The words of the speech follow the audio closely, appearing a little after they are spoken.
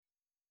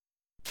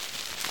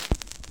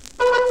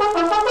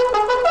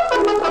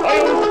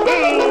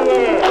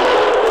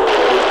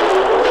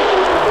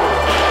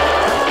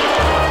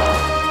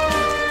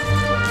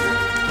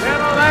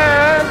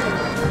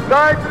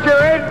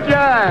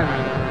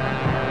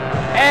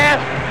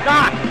Ask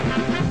not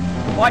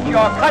what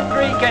your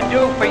country can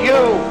do for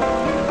you.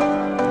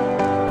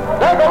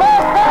 There's a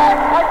long time.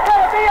 It's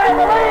going to be, I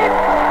believe,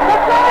 the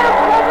greatest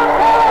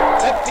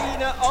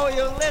Peppina, oh,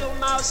 you little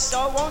mouse,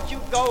 so won't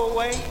you go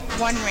away?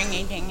 One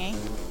ringy-dingy.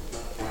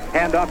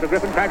 Hand off to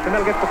Griffin, cracks the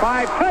middle, gets the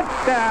 5.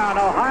 Touchdown,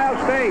 Ohio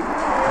State.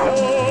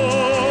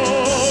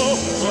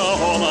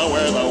 Oklahoma,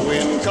 where the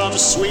wind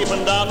comes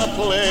sweeping down the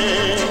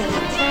plain.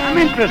 I'm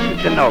interested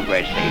to know,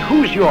 Gracie,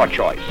 who's your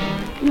choice?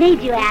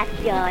 Need you ask,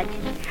 George?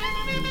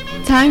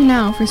 Time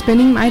now for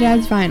spinning my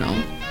dad's vinyl.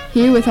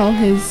 Here with all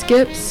his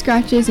skips,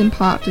 scratches, and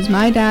pops is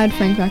my dad,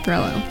 Frank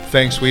Vaccarello.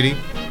 Thanks, sweetie,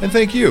 and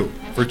thank you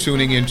for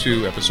tuning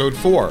into episode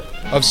 4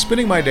 of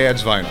Spinning My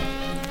Dad's Vinyl.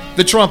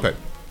 The trumpet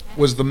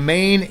was the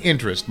main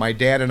interest my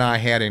dad and I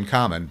had in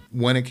common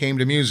when it came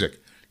to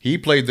music. He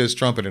played this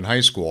trumpet in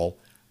high school.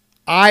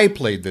 I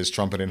played this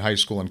trumpet in high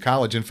school and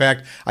college. In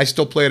fact, I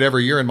still play it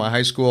every year in my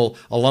high school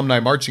alumni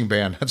marching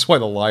band. That's why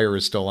the lyre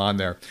is still on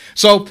there.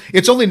 So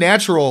it's only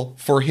natural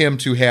for him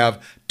to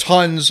have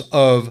tons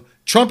of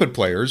trumpet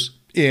players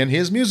in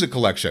his music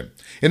collection.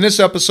 In this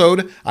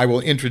episode, I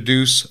will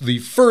introduce the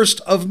first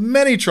of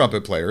many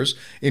trumpet players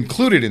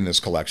included in this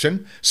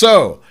collection.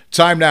 So,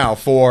 time now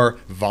for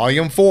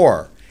Volume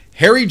 4,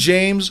 Harry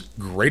James'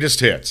 Greatest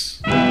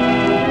Hits.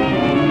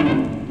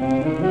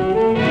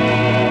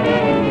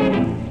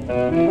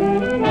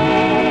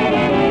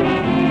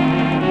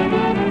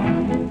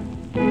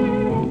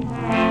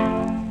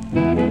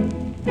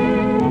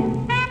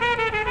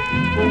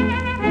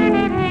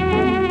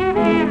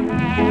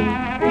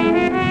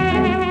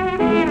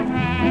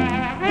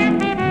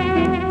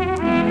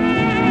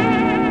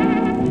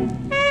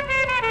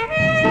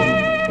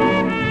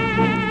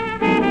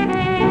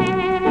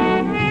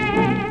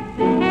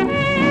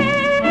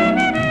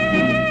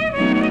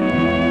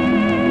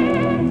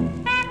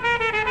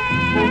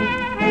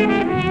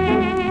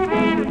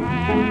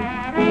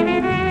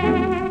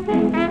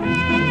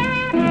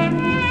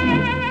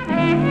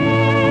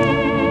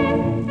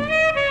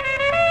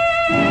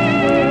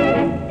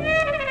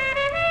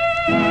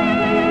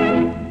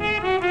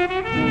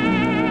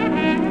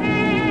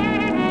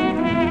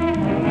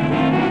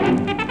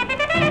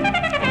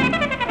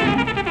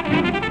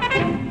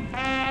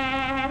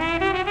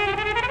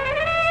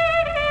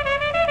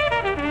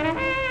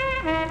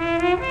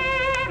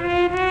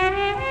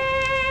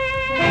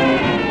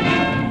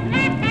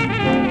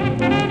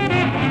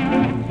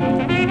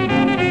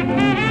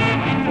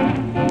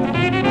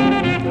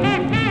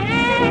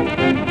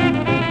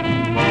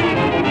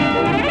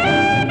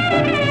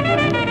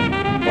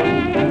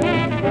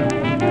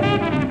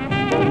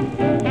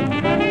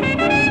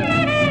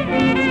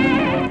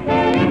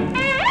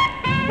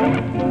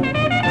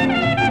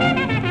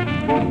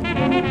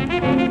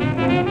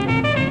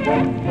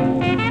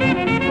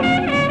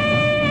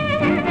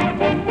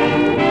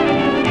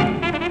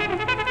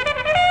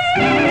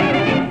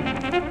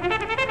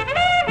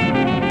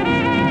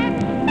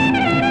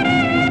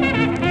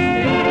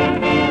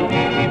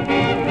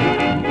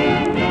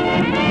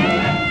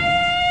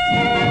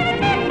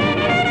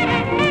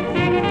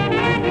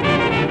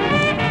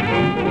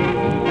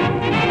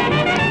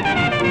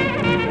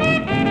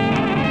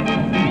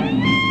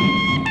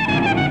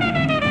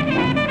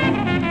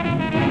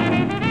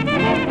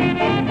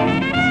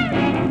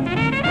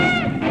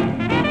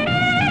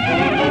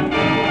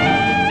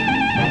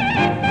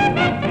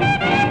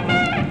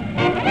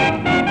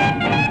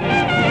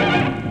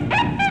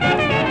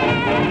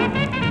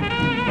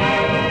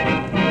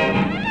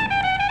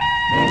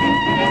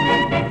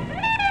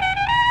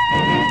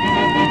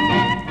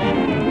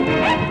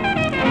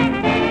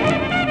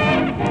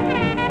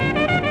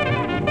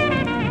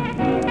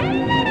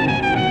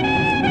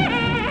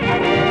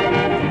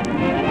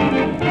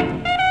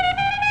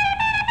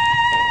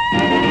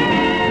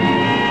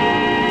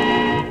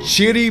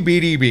 Chitty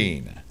Beatty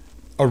Bean,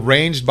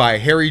 arranged by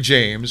Harry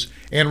James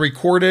and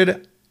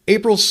recorded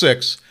April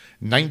 6,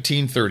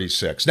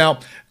 1936. Now,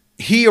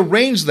 he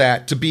arranged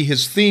that to be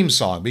his theme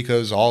song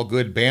because all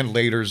good band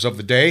leaders of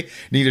the day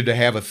needed to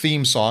have a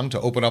theme song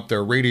to open up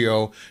their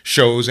radio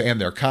shows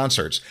and their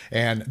concerts.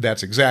 And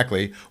that's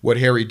exactly what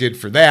Harry did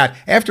for that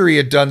after he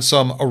had done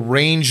some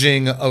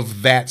arranging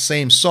of that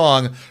same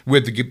song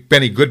with the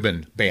Benny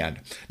Goodman Band.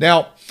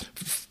 Now,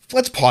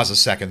 let's pause a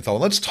second, though.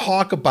 Let's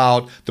talk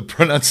about the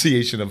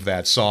pronunciation of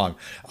that song.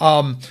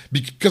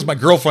 Because my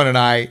girlfriend and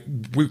I,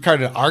 we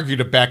kind of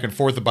argued it back and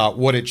forth about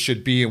what it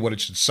should be and what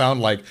it should sound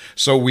like.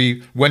 So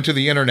we went to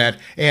the internet,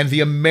 and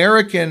the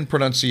American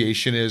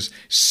pronunciation is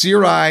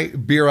Sirai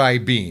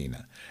Birai Bean.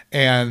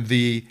 And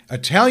the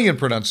Italian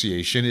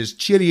pronunciation is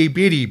Chitty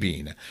Bitty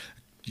Bean.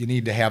 You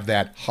need to have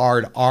that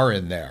hard R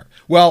in there.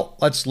 Well,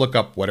 let's look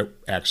up what it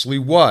actually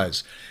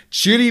was.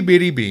 Chitty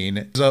Bitty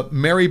Bean is a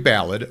merry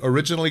ballad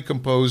originally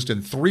composed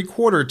in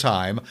three-quarter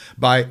time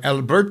by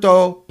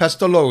Alberto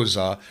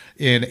Pestalozza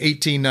in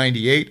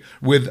 1898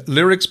 with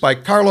lyrics by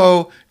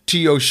Carlo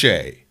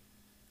Tioche.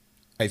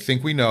 I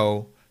think we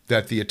know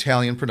that the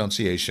Italian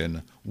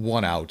pronunciation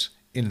won out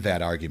in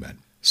that argument.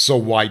 So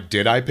why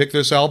did I pick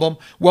this album?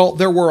 Well,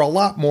 there were a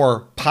lot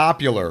more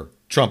popular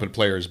trumpet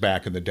players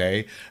back in the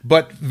day,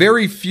 but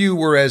very few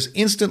were as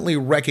instantly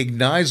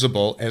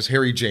recognizable as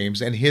Harry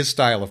James and his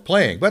style of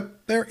playing.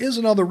 But there is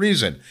another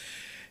reason.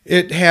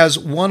 It has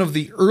one of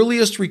the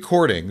earliest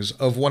recordings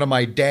of one of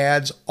my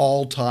dad's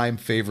all-time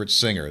favorite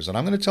singers, and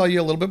I'm going to tell you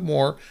a little bit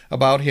more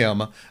about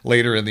him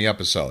later in the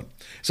episode.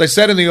 As I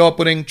said in the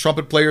opening,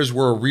 trumpet players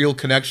were a real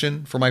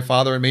connection for my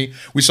father and me.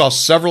 We saw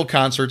several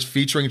concerts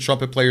featuring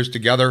trumpet players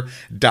together: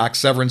 Doc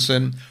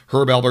Severinsen,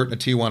 Herb Alpert and the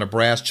Tijuana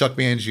Brass, Chuck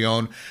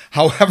Mangione.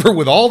 However,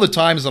 with all the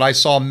times that I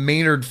saw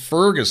Maynard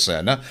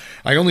Ferguson,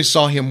 I only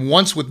saw him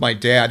once with my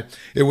dad.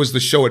 It was the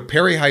show at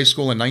Perry High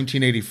School in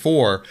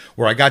 1984,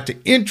 where I got to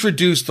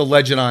introduce the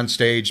legend on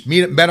stage,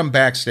 met him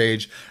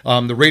backstage.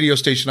 The radio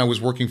station I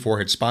was working for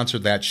had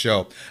sponsored that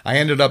show. I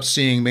ended up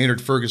seeing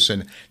Maynard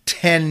Ferguson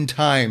 10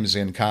 times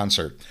in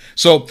concert.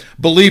 So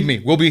believe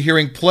me, we'll be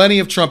hearing plenty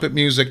of trumpet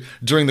music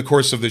during the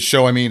course of this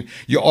show. I mean,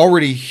 you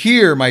already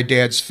hear my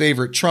dad's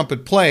favorite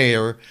trumpet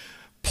player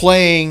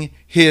playing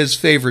his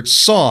favorite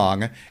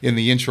song in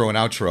the intro and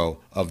outro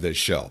of this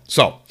show.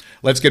 So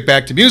let's get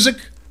back to music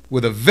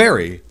with a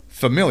very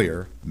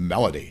familiar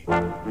melody.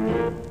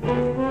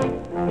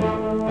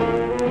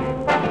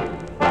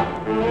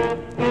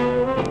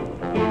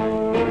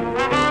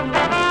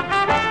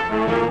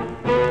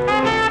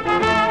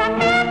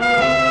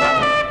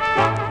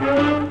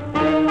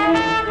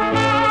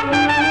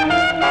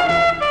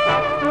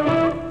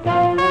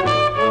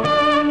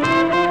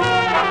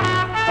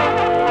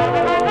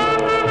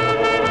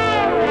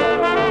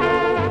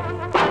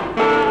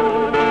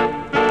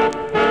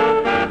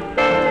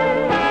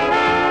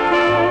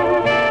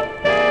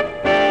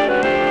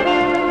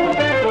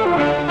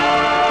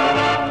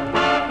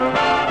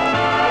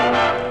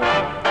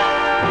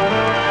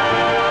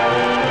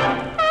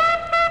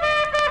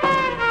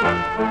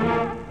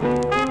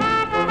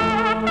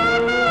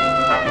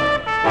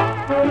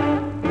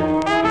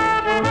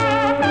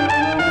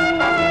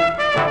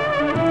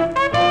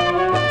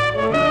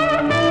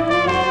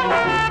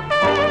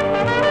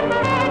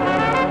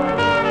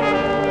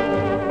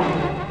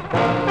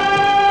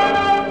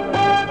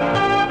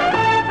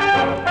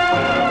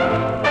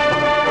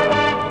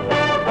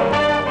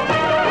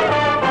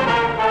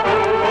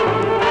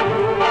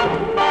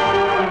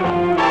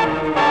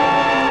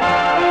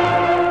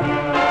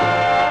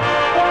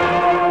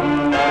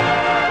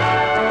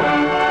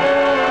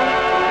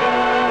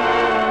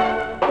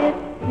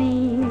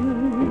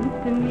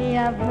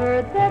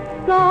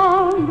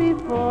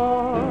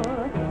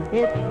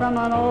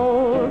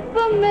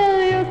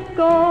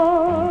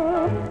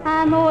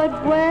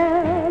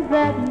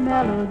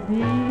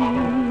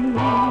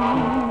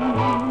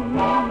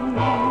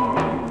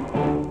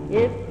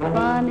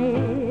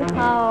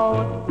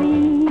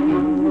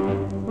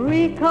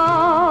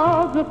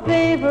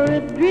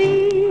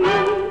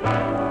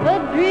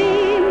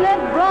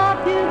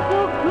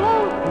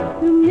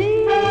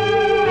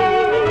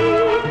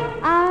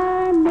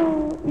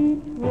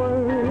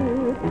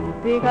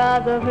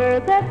 Because I've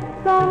heard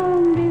that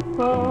song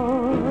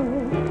before.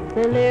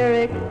 The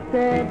lyrics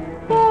said,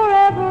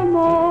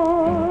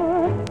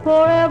 forevermore,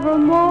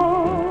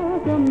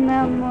 forevermore, the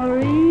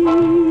memory.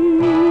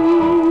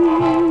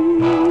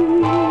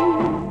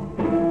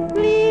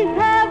 Please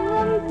have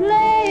them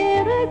play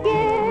it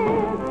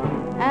again,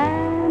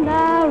 and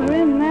I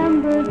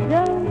remember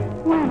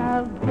just when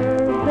I've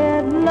heard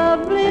that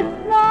lovely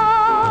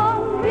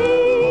song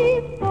before.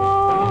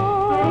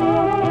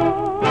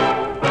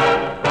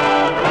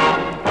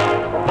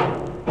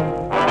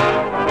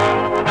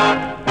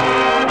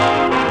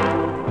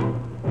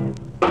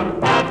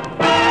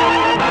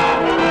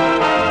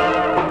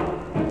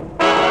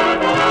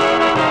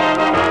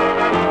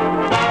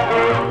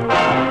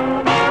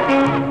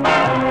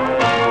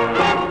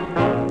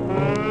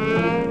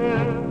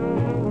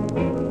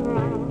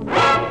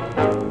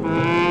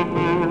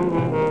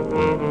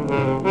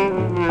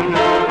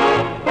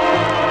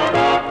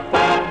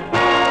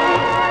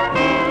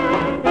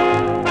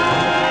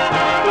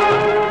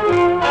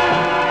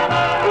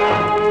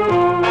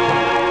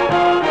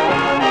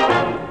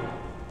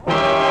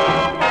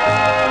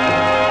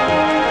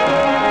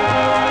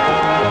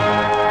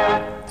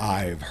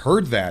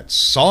 Heard that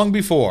song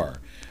before.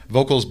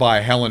 Vocals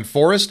by Helen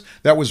Forrest.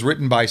 That was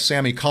written by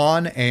Sammy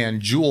Kahn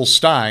and Jewel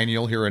Stein.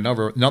 You'll hear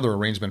another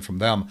arrangement from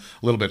them a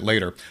little bit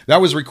later. That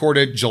was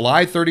recorded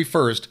July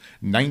 31st,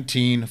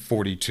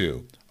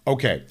 1942.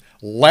 Okay,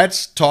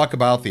 let's talk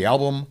about the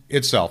album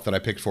itself that I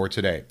picked for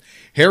today.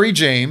 Harry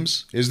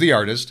James is the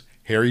artist.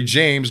 Harry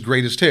James'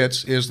 Greatest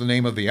Hits is the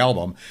name of the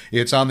album.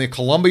 It's on the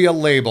Columbia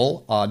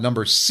label,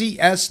 number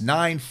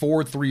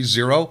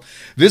CS9430.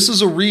 This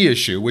is a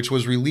reissue, which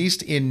was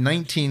released in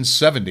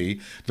 1970.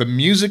 The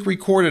music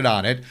recorded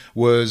on it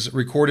was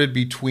recorded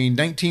between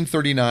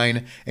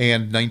 1939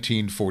 and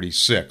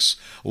 1946.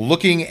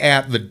 Looking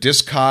at the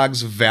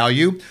Discogs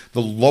value,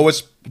 the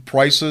lowest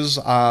prices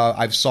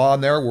I saw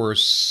on there were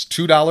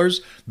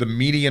 $2. The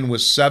median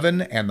was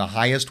 $7, and the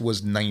highest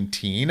was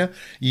 $19.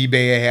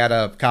 eBay had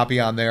a copy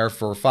on there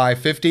for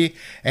 $5.50,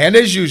 and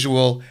as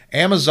usual,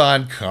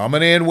 Amazon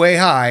coming in way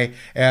high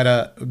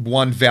at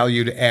one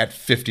valued at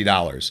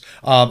 $50.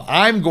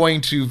 I'm going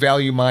to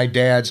value my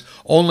dad's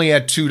only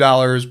at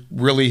 $2.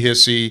 Really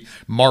hissy,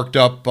 marked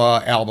up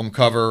album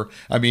cover.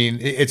 I mean,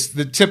 it's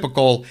the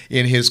typical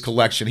in his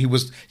collection. He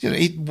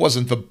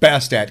wasn't the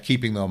best at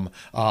keeping them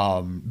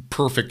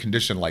perfect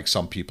condition like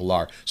some people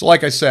are. So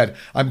like I said,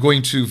 I'm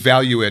going to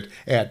value it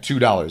at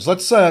 $2.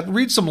 Let's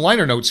read some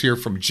liner notes here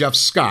from Jeff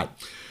Scott.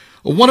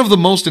 One of the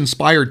most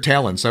inspired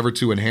talents ever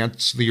to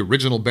enhance the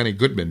original Benny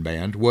Goodman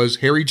Band was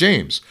Harry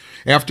James.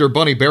 After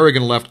Bunny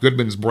Berrigan left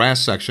Goodman's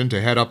brass section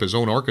to head up his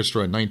own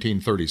orchestra in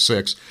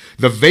 1936,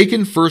 the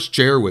vacant first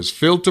chair was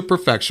filled to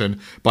perfection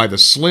by the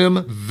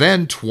slim,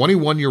 then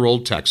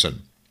 21-year-old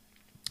Texan.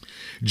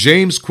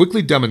 James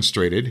quickly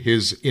demonstrated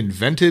his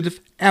inventive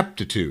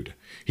aptitude.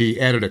 He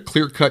added a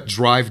clear-cut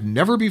drive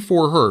never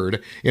before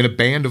heard in a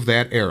band of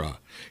that era.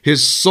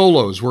 His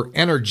solos were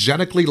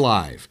energetically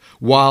live.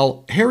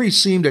 While Harry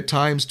seemed at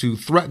times to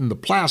threaten the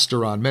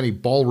plaster on many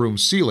ballroom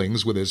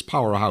ceilings with his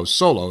powerhouse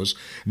solos,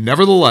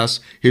 nevertheless,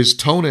 his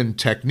tone and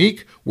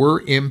technique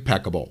were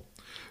impeccable.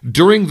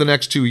 During the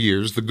next 2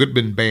 years, the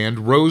Goodman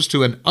Band rose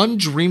to an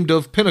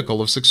undreamed-of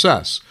pinnacle of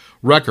success.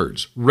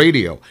 Records,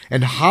 radio,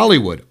 and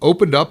Hollywood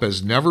opened up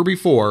as never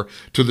before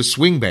to the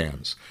swing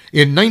bands.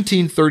 In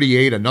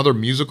 1938, another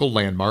musical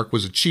landmark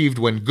was achieved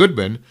when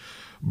Goodman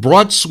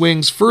brought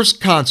swing's first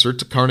concert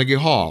to Carnegie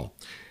Hall.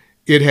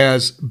 It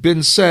has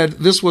been said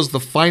this was the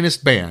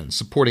finest band.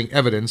 Supporting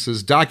evidence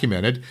is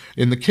documented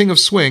in the King of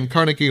Swing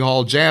Carnegie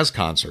Hall Jazz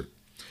Concert.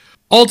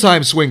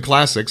 All-time swing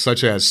classics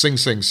such as Sing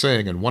Sing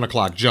Sing and 1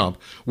 O'Clock Jump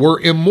were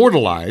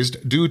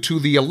immortalized due to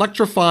the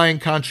electrifying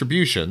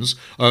contributions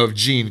of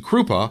Gene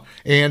Krupa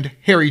and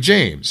Harry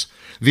James.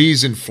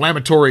 These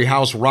inflammatory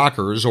house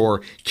rockers,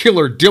 or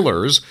killer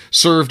dillers,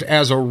 served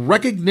as a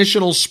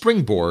recognitional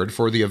springboard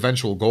for the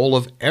eventual goal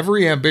of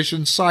every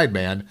ambitious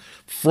sideman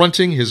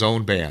fronting his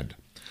own band.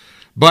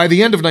 By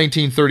the end of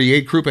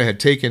 1938, Krupa had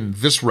taken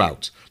this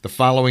route. The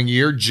following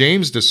year,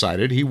 James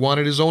decided he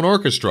wanted his own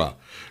orchestra.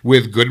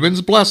 With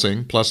Goodman's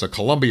blessing, plus a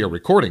Columbia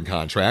recording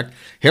contract,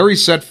 Harry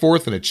set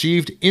forth and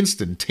achieved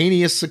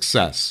instantaneous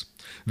success.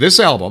 This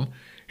album,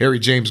 Harry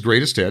James'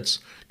 Greatest Hits,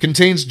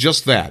 contains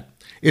just that.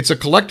 It's a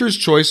collector's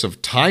choice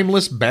of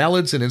timeless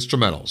ballads and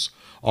instrumentals,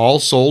 all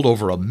sold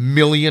over 1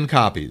 million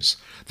copies.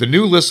 The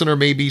new listener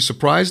may be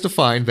surprised to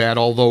find that,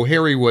 although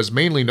Harry was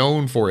mainly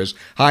known for his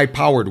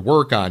high-powered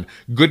work on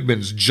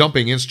Goodman's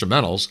jumping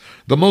instrumentals,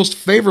 the most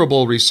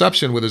favorable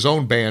reception with his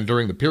own band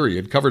during the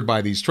period covered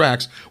by these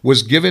tracks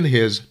was given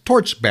his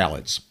torch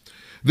ballads.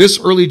 This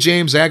early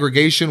James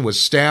aggregation was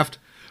staffed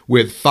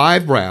with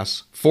 5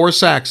 brass, 4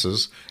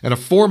 saxes, and a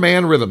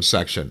 4-man rhythm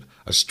section.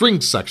 A string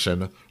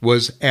section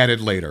was added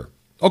later.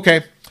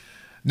 Okay,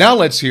 now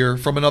let's hear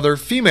from another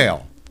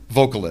female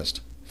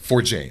vocalist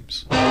for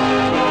James.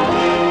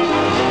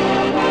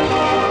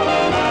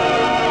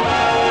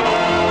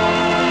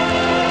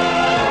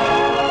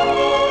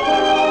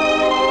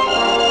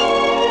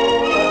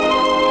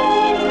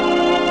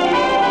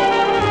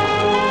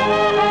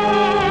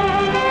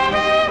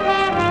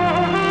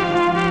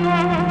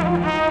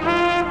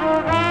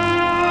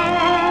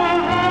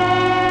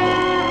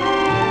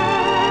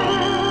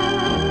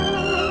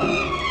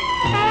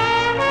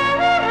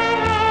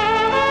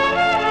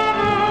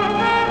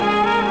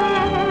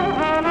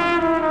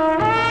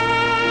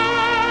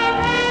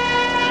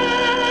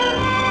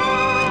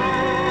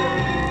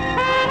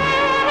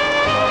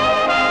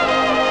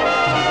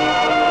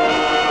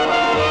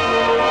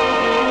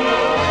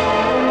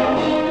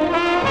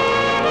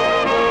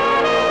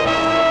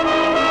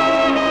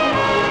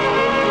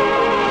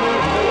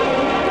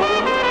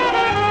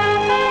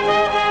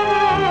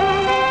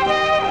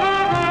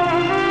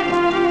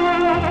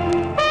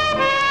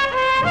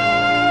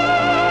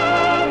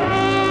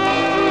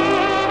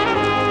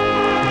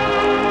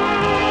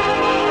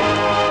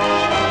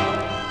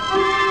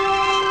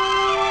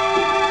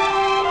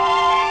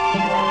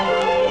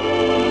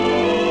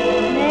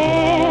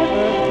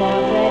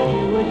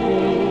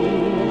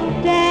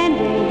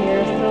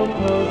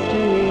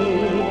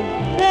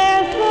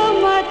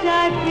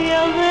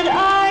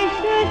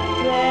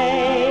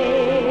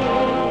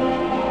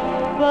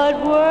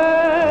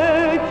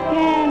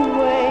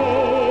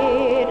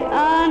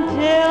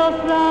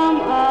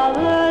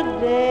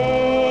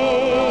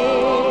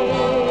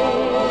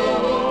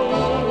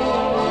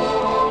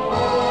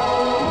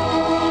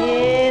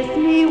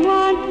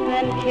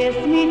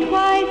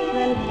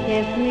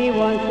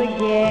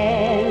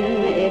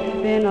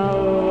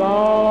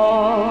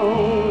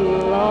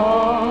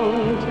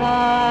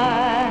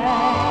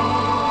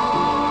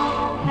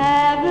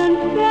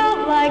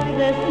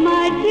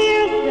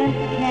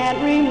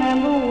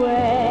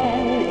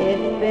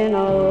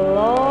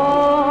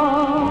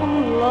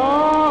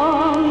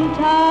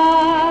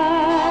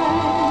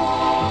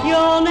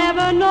 You'll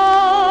never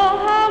know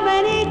how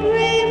many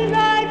dreams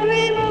I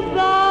dream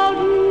about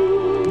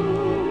you.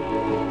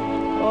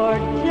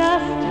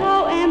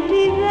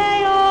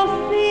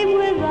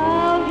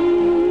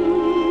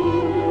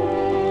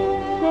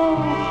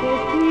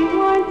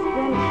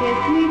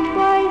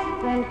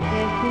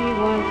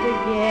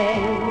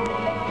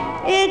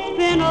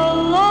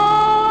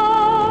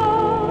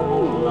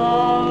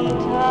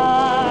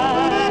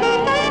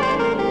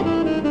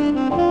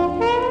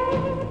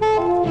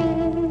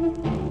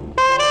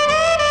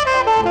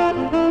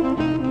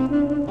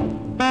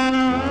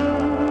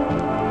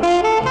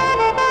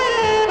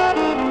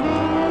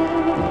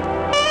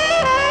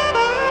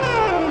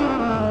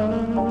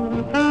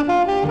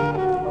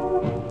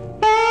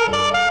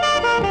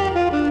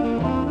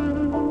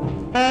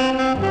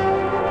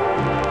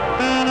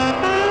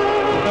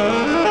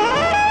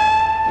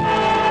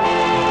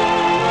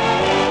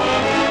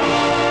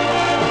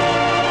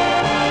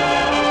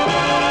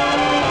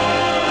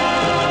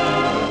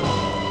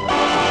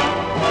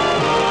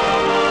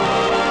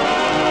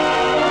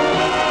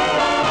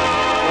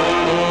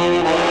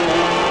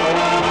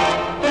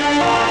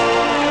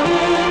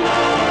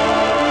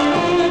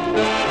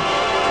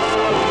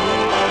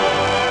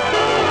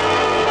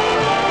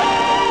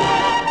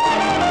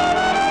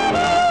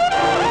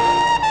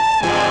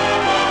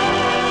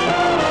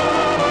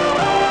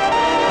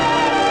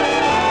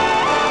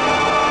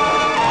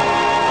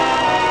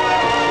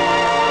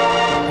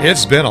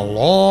 It's been a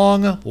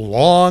long,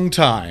 long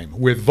time.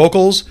 With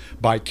vocals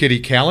by Kitty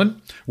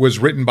Callan, was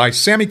written by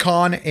Sammy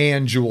Kahn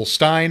and Jewel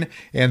Stein,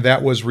 and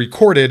that was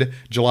recorded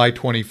July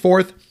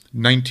 24th,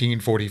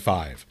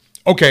 1945.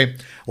 Okay,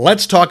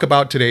 let's talk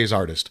about today's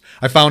artist.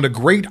 I found a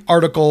great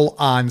article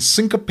on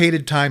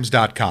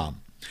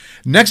syncopatedtimes.com.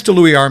 Next to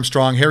Louis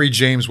Armstrong, Harry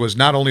James was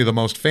not only the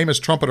most famous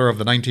trumpeter of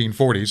the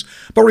 1940s,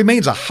 but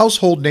remains a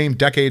household name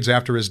decades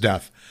after his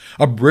death.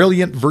 A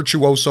brilliant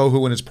virtuoso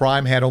who in his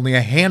prime had only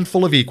a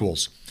handful of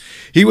equals.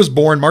 He was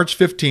born March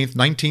 15,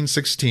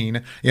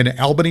 1916, in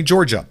Albany,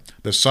 Georgia,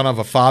 the son of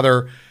a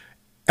father,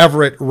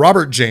 Everett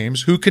Robert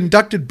James, who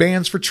conducted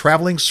bands for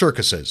traveling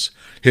circuses.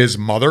 His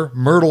mother,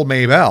 Myrtle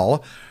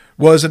Maybell,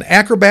 was an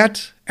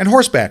acrobat and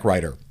horseback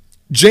rider.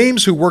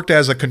 James, who worked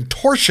as a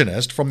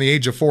contortionist from the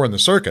age of 4 in the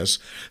circus,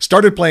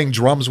 started playing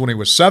drums when he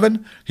was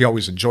 7. He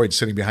always enjoyed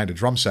sitting behind a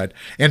drum set,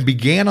 and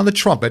began on the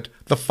trumpet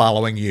the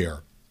following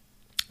year.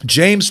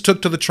 James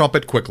took to the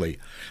trumpet quickly.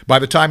 By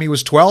the time he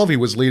was 12, he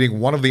was leading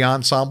one of the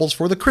ensembles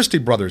for the Christie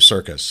Brothers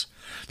Circus.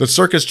 The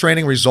circus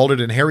training resulted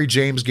in Harry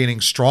James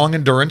gaining strong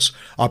endurance,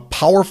 a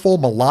powerful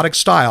melodic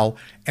style,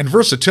 and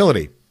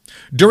versatility.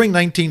 During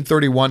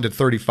 1931 to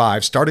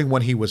 35, starting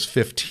when he was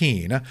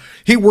 15,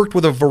 he worked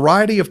with a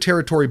variety of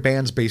territory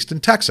bands based in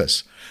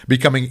Texas,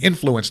 becoming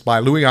influenced by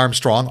Louis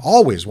Armstrong,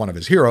 always one of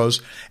his heroes,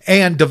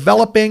 and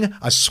developing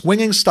a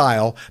swinging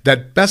style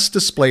that best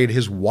displayed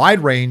his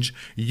wide range,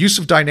 use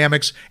of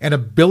dynamics, and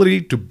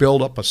ability to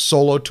build up a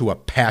solo to a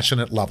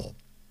passionate level.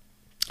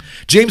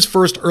 James'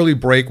 first early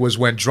break was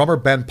when drummer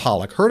Ben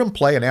Pollock heard him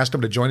play and asked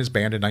him to join his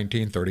band in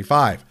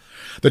 1935.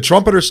 The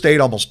trumpeter stayed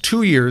almost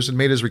 2 years and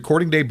made his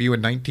recording debut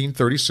in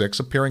 1936,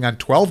 appearing on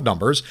 12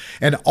 numbers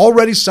and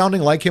already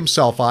sounding like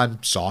himself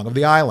on Song of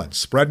the Island,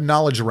 Spreading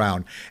Knowledge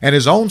Around, and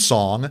his own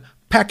song,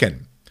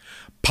 Peckin'.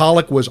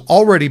 Pollock was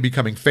already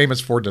becoming famous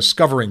for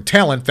discovering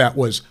talent that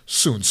was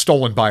soon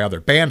stolen by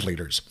other band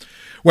leaders.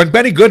 When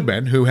Benny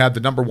Goodman, who had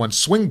the #1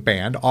 swing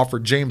band,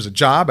 offered James a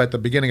job at the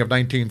beginning of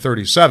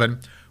 1937,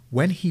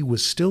 when he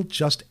was still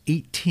just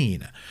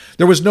 18,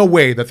 there was no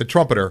way that the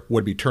trumpeter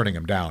would be turning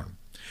him down.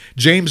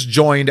 James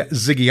joined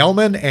Ziggy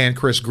Elman and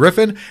Chris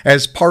Griffin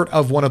as part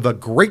of one of the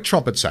great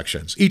trumpet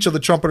sections. Each of the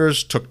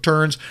trumpeters took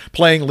turns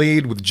playing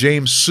lead, with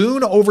James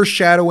soon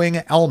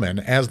overshadowing Elman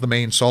as the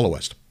main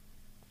soloist.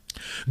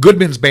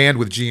 Goodman's band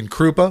with Gene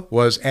Krupa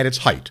was at its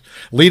height,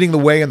 leading the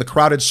way in the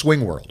crowded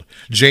swing world.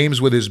 James,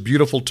 with his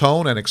beautiful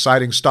tone and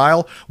exciting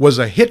style, was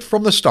a hit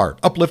from the start,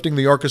 uplifting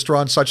the orchestra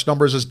on such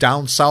numbers as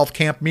Down South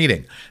Camp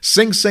Meeting,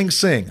 Sing, Sing,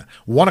 Sing,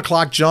 1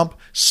 O'Clock Jump,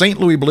 St.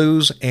 Louis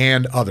Blues,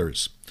 and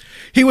others.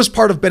 He was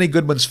part of Benny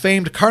Goodman's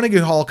famed Carnegie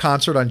Hall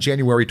concert on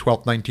January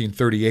 12,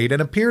 1938,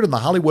 and appeared in the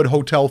Hollywood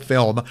Hotel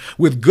film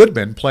with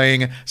Goodman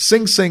playing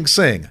Sing, Sing,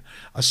 Sing,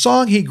 a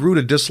song he grew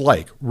to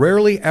dislike,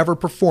 rarely ever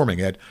performing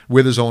it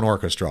with his own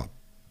orchestra.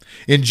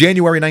 In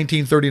January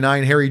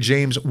 1939, Harry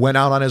James went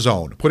out on his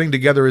own, putting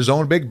together his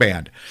own big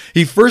band.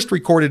 He first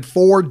recorded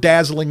 4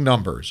 dazzling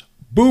numbers: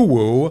 Boo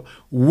Woo,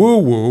 Woo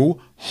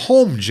Woo,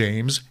 Home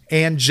James,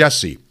 and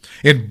Jesse,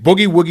 in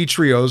boogie woogie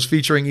trios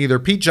featuring either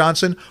Pete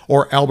Johnson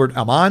or Albert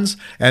Ammons,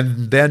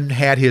 and then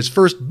had his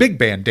first big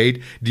band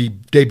date,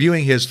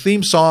 debuting his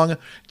theme song,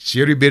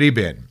 Chitty Bitty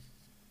Bin.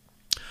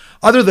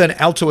 Other than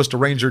altoist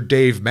arranger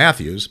Dave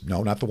Matthews,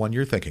 no, not the one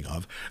you're thinking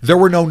of, there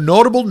were no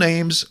notable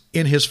names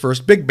in his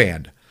first big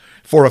band.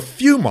 For a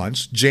few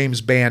months,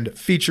 James' band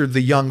featured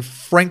the young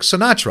Frank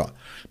Sinatra,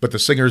 but the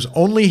singer's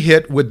only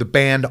hit with the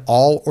band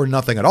All or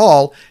Nothing at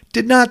All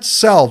did not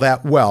sell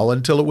that well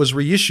until it was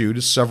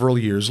reissued several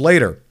years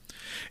later.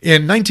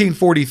 In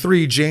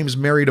 1943, James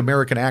married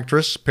American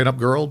actress, pinup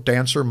girl,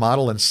 dancer,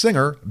 model, and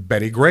singer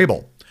Betty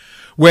Grable.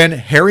 When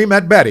Harry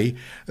met Betty,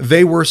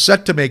 they were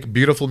set to make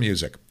beautiful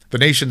music, the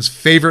nation's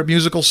favorite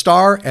musical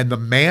star and the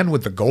man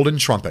with the golden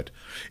trumpet.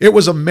 It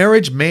was a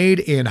marriage made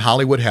in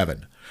Hollywood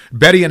heaven.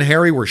 Betty and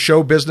Harry were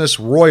show business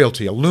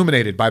royalty,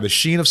 illuminated by the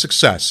sheen of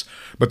success,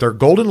 but their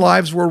golden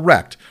lives were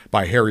wrecked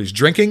by Harry's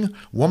drinking,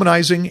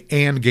 womanizing,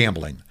 and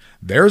gambling.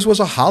 Theirs was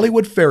a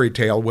Hollywood fairy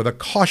tale with a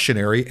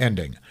cautionary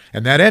ending,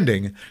 and that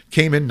ending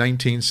came in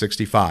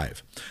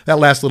 1965. That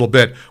last little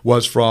bit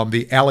was from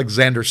the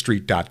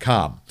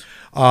AlexanderStreet.com.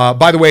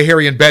 By the way,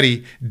 Harry and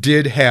Betty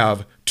did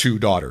have 2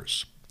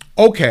 daughters.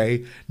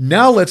 Okay,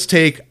 now let's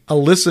take a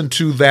listen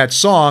to that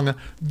song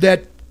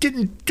that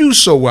didn't do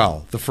so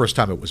well the first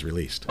time it was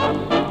released.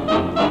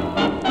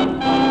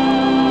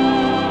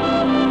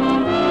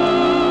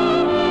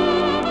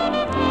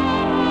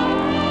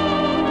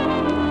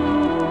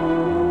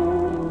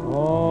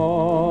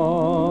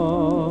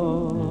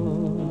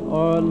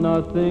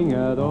 Nothing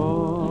at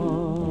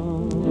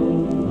all.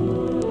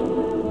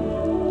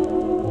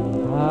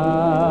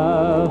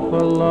 Half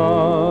a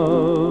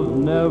love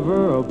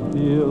never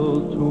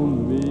appealed to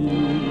me.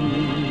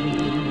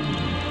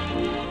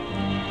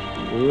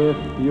 If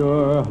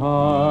your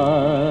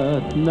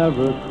heart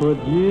never could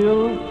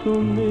yield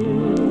to me,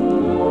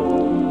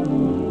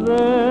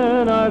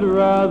 then I'd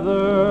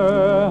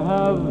rather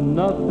have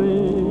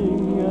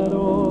nothing at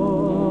all.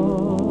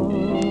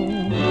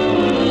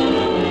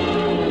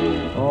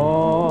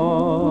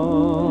 All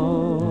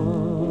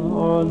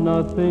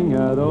nothing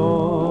at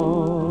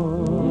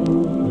all.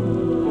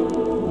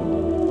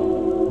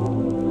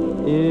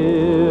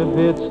 If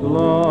it's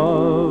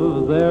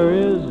love, there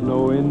is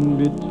no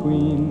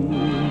in-between.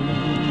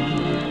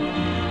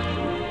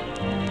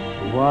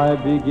 Why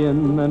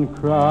begin and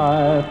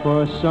cry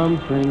for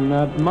something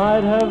that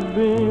might have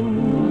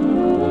been?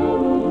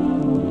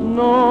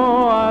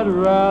 No, I'd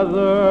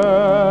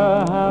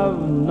rather have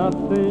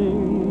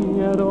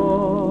nothing at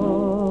all.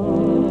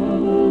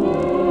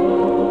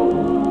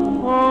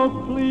 Oh,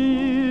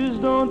 please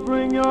don't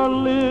bring your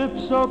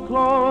lips so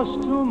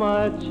close to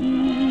my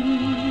cheek.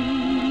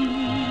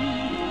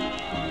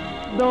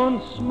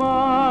 Don't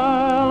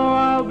smile or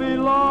I'll be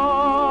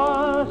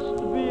lost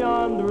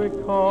beyond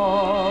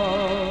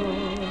recall.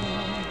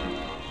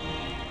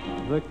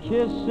 The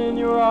kiss in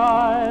your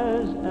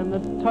eyes and the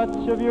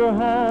touch of your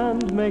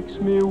hand makes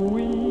me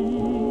weak,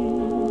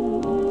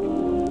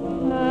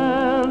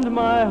 and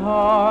my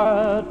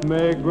heart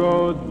may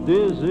grow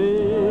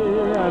dizzy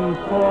and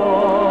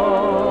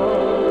fall.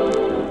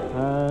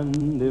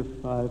 And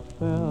if I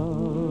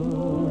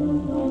fell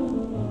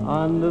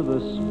under the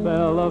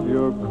spell of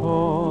your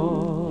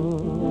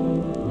call,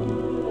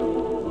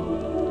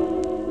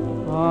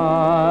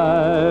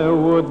 I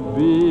would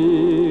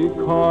be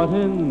caught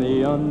in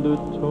the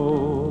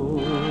undertow.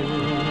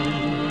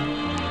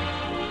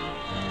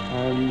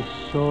 And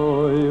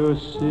so you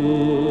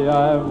see,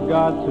 I've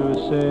got to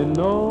say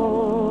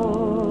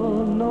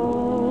no, no,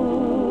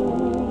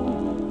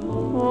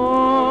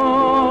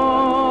 all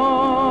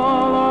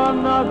or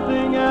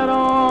nothing at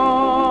all.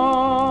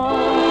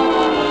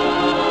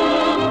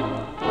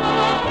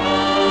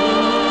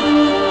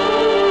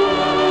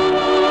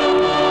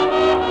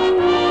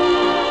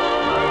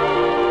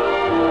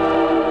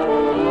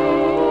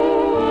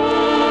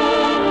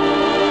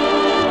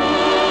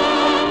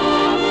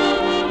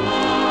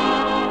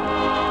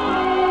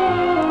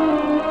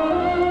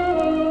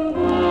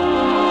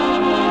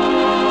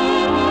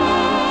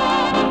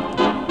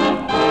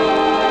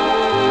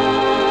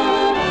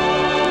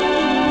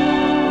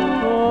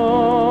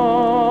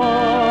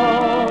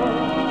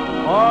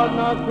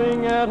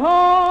 Nothing at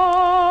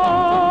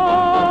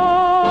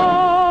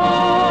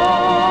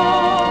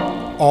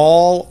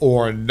All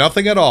or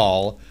Nothing at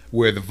All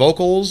with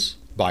vocals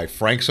by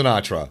Frank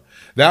Sinatra.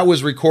 That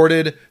was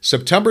recorded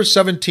September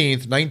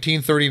 17th,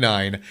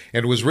 1939,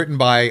 and was written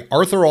by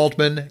Arthur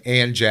Altman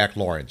and Jack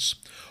Lawrence.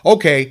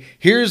 Okay,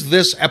 here's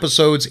this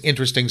episode's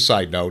interesting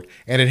side note,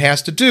 and it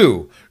has to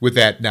do with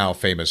that now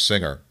famous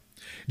singer.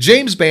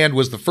 James Band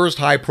was the first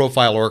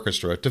high-profile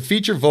orchestra to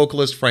feature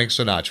vocalist Frank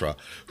Sinatra,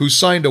 who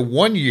signed a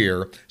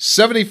one-year,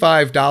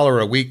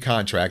 $75-a-week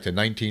contract in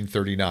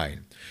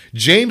 1939.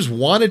 James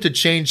wanted to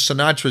change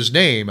Sinatra's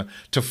name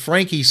to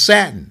Frankie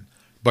Satin,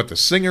 but the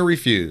singer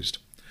refused.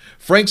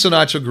 Frank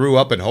Sinatra grew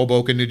up in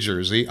Hoboken, New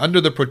Jersey, under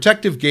the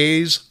protective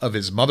gaze of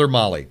his mother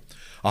Molly.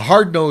 A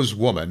hard-nosed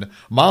woman,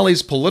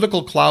 Molly's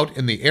political clout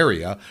in the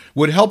area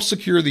would help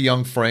secure the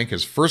young Frank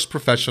his first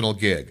professional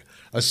gig,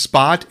 a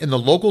spot in the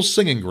local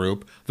singing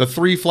group, the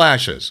Three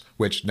Flashes,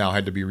 which now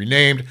had to be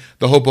renamed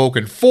the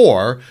Hoboken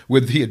Four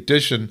with the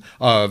addition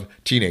of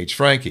Teenage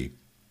Frankie.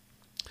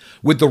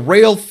 With the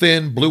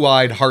rail-thin,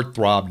 blue-eyed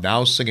heartthrob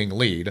now singing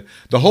lead,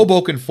 the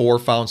Hoboken Four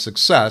found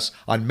success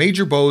on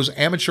Major Bow's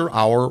amateur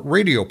hour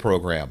radio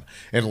program,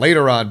 and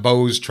later on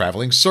Bow's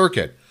traveling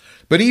circuit.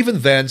 But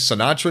even then,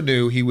 Sinatra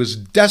knew he was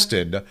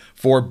destined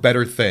for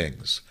better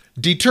things.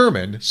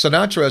 Determined,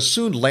 Sinatra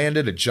soon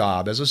landed a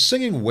job as a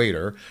singing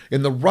waiter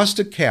in the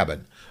Rustic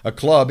Cabin, a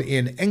club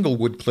in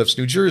Englewood Cliffs,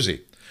 New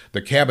Jersey.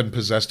 The cabin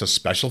possessed a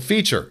special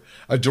feature,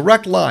 a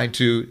direct line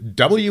to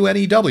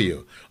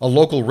WNEW, a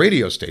local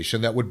radio station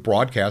that would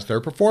broadcast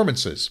their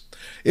performances.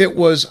 It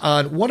was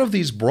on one of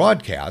these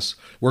broadcasts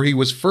where he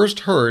was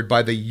first heard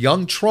by the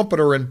young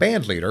trumpeter and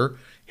bandleader,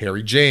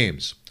 Harry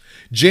James.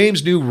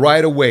 James knew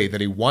right away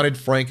that he wanted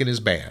Frank in his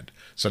band.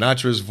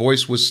 Sinatra's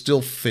voice was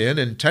still thin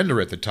and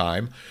tender at the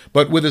time,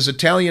 but with his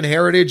Italian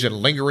heritage and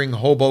lingering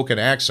Hoboken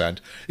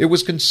accent, it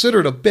was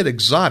considered a bit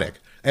exotic,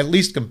 at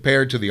least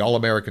compared to the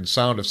all-American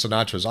sound of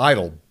Sinatra's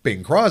idol,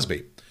 Bing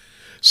Crosby.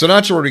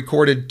 Sinatra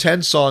recorded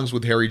 10 songs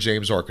with Harry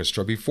James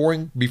Orchestra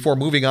before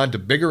moving on to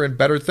bigger and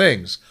better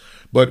things,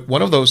 but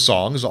one of those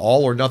songs,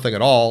 All or Nothing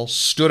at All,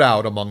 stood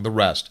out among the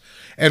rest,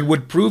 and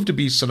would prove to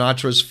be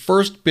Sinatra's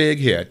first big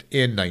hit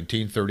in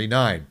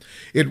 1939.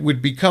 It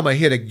would become a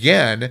hit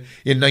again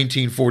in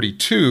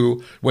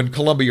 1942 when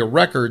Columbia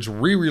Records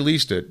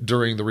re-released it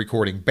during the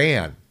recording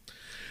ban.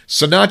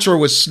 Sinatra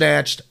was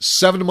snatched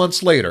 7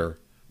 months later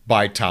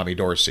by Tommy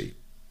Dorsey.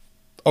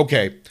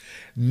 Okay,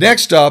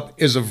 next up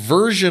is a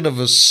version of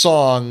a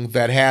song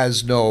that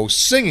has no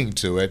singing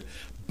to it,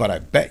 but I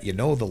bet you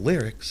know the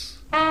lyrics.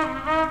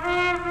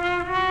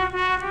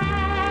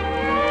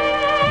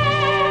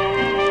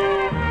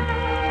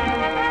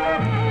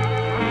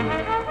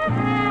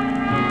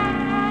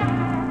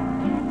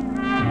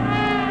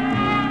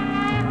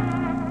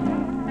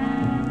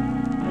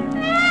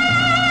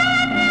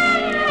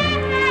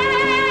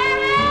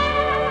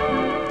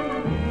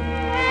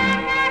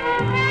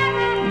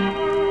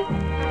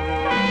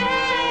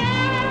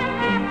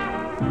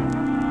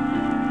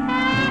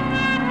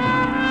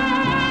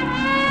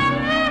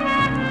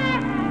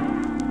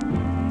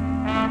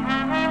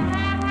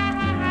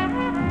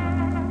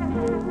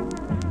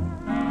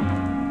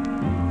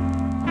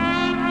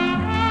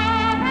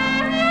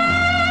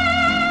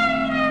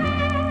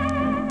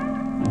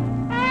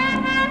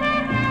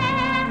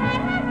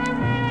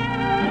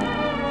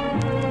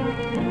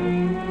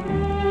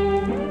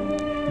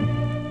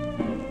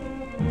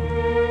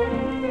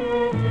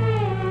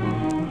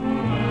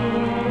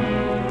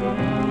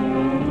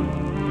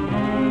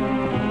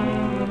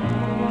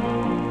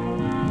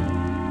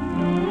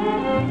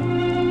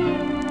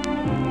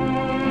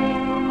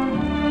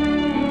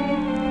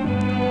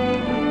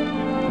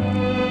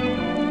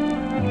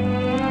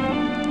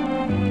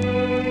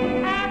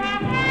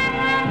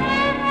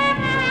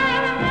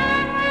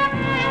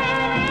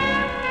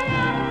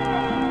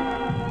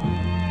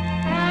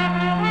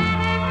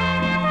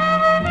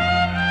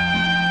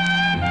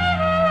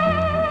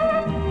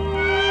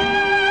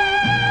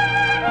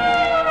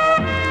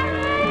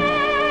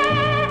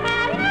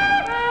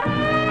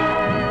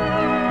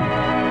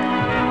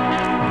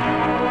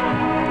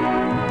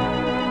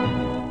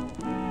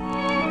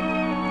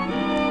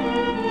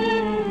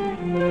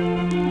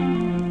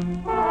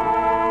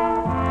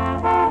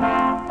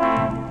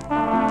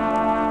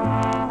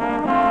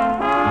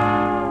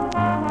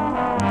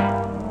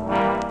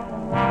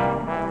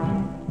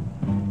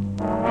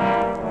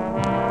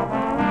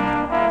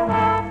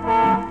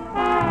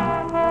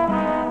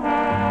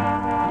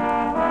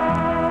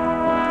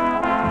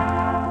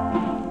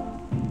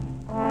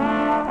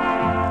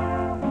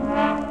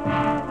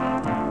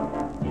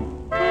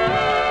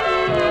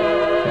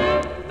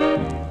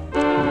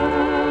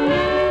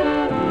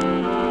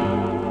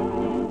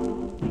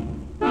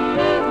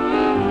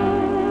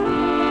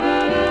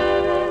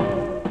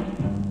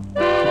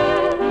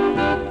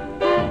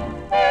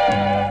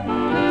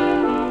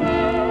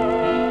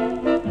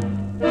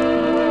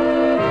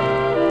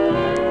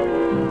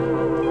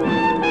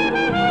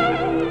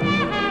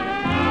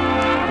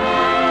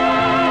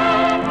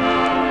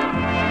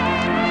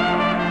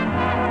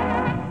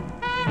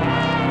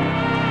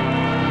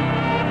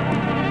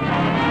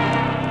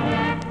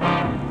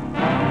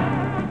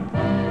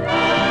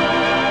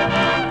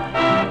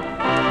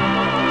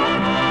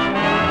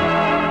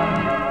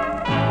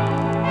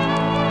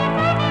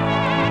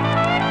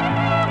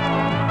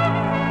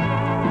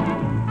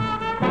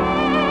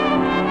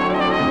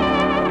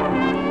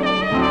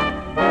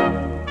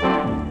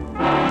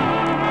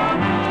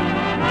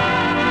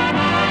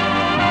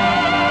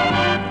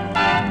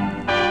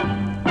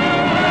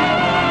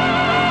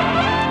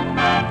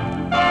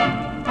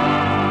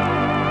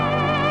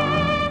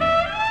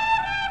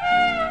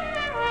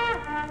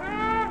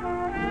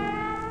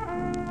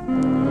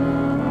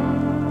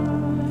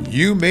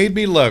 You Made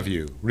Me Love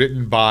You,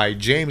 written by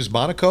James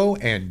Monaco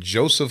and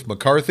Joseph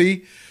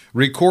McCarthy,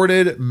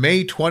 recorded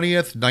May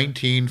 20th,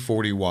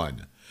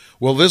 1941.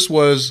 Well, this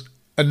was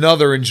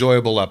another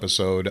enjoyable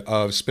episode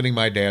of Spinning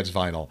My Dad's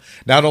Vinyl.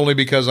 Not only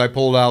because I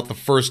pulled out the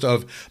first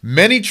of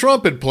many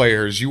trumpet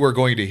players you are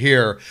going to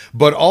hear,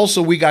 but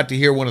also we got to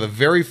hear one of the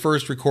very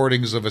first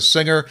recordings of a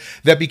singer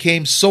that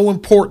became so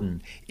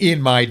important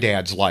in my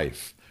dad's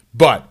life.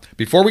 But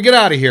before we get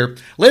out of here,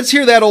 let's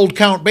hear that old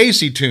Count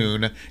Basie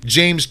tune,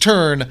 James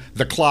Turn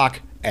the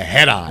Clock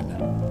Ahead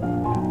On.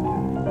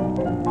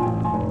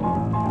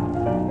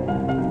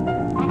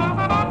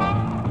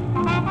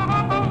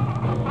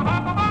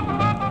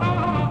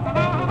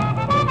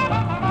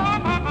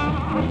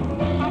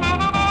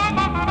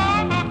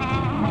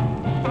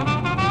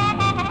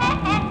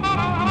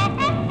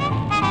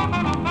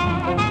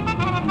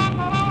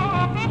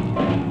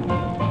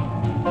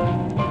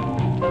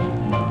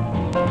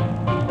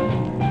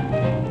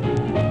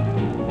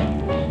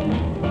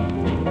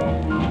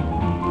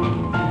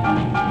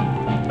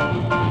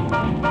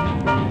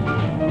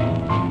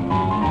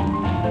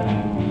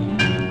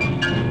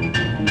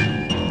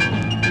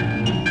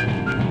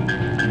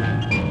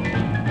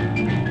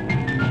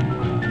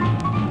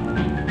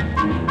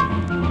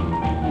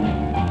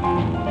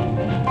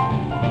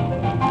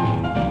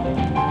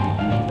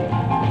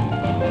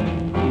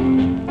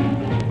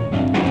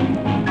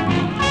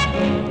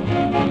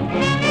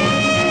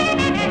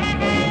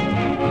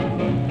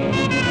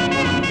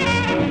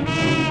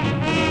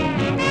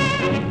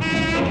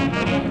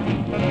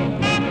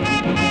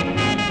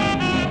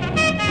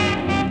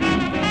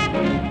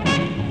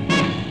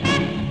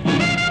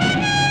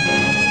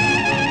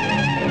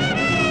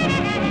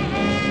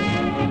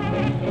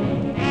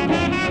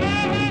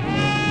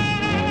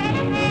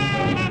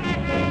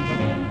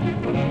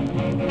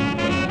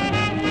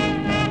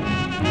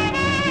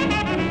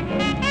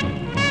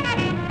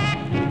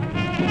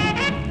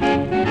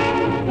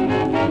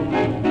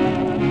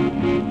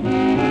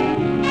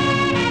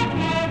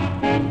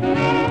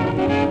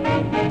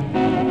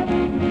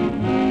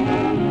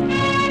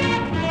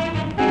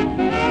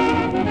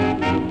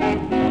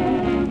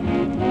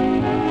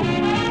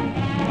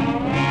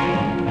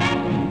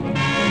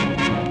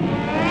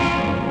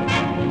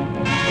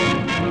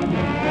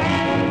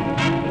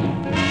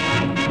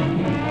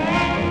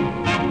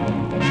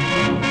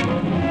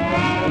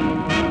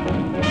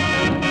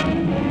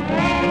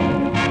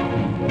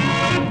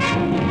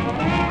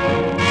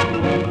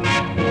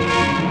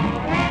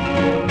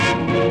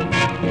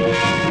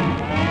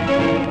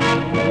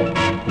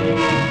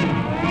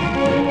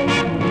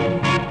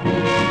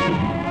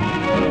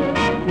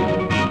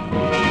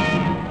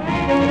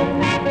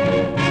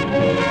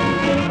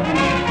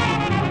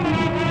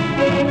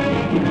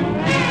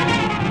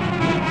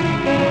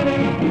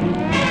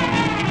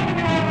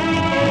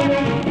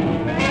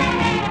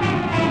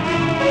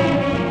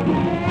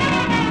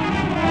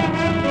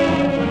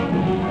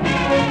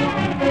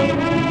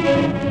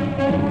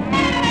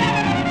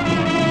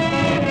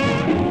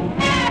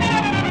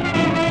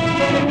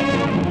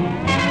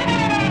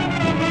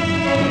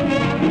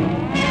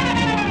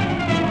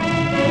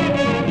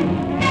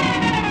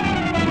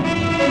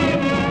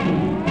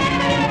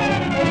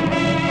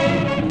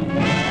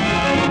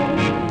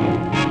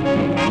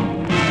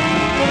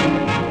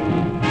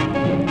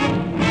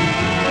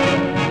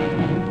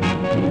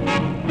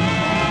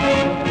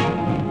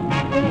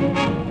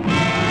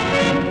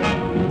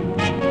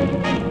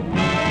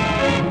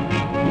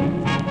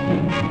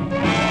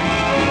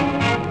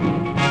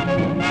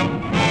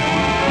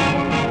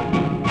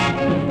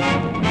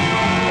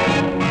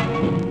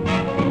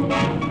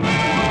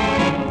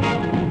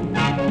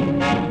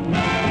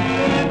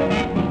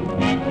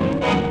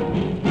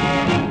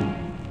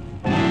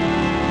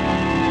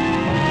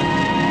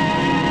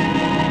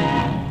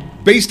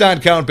 Based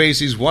on Count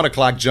Basie's 1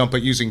 o'clock jump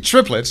but using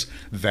triplets,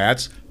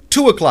 that's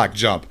 2 o'clock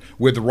jump,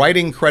 with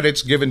writing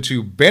credits given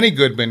to Benny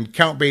Goodman,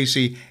 Count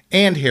Basie,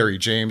 and Harry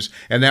James,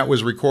 and that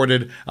was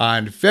recorded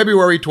on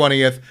February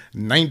 20th,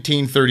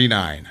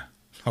 1939.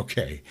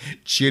 Okay,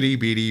 chitty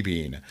beady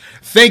bean.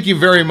 Thank you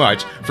very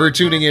much for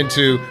tuning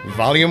into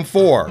Volume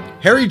 4,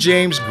 Harry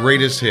James'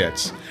 Greatest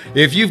Hits.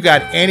 If you've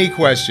got any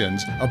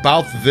questions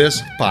about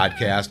this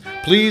podcast,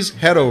 please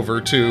head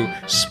over to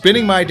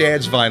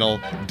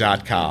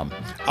spinningmydadsvinyl.com.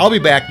 I'll be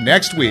back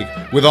next week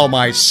with all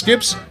my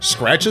skips,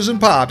 scratches,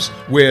 and pops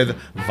with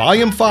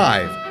Volume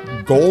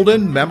 5,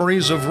 Golden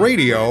Memories of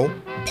Radio,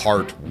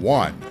 Part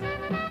 1.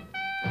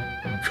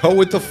 Go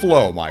with the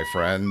flow, my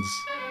friends.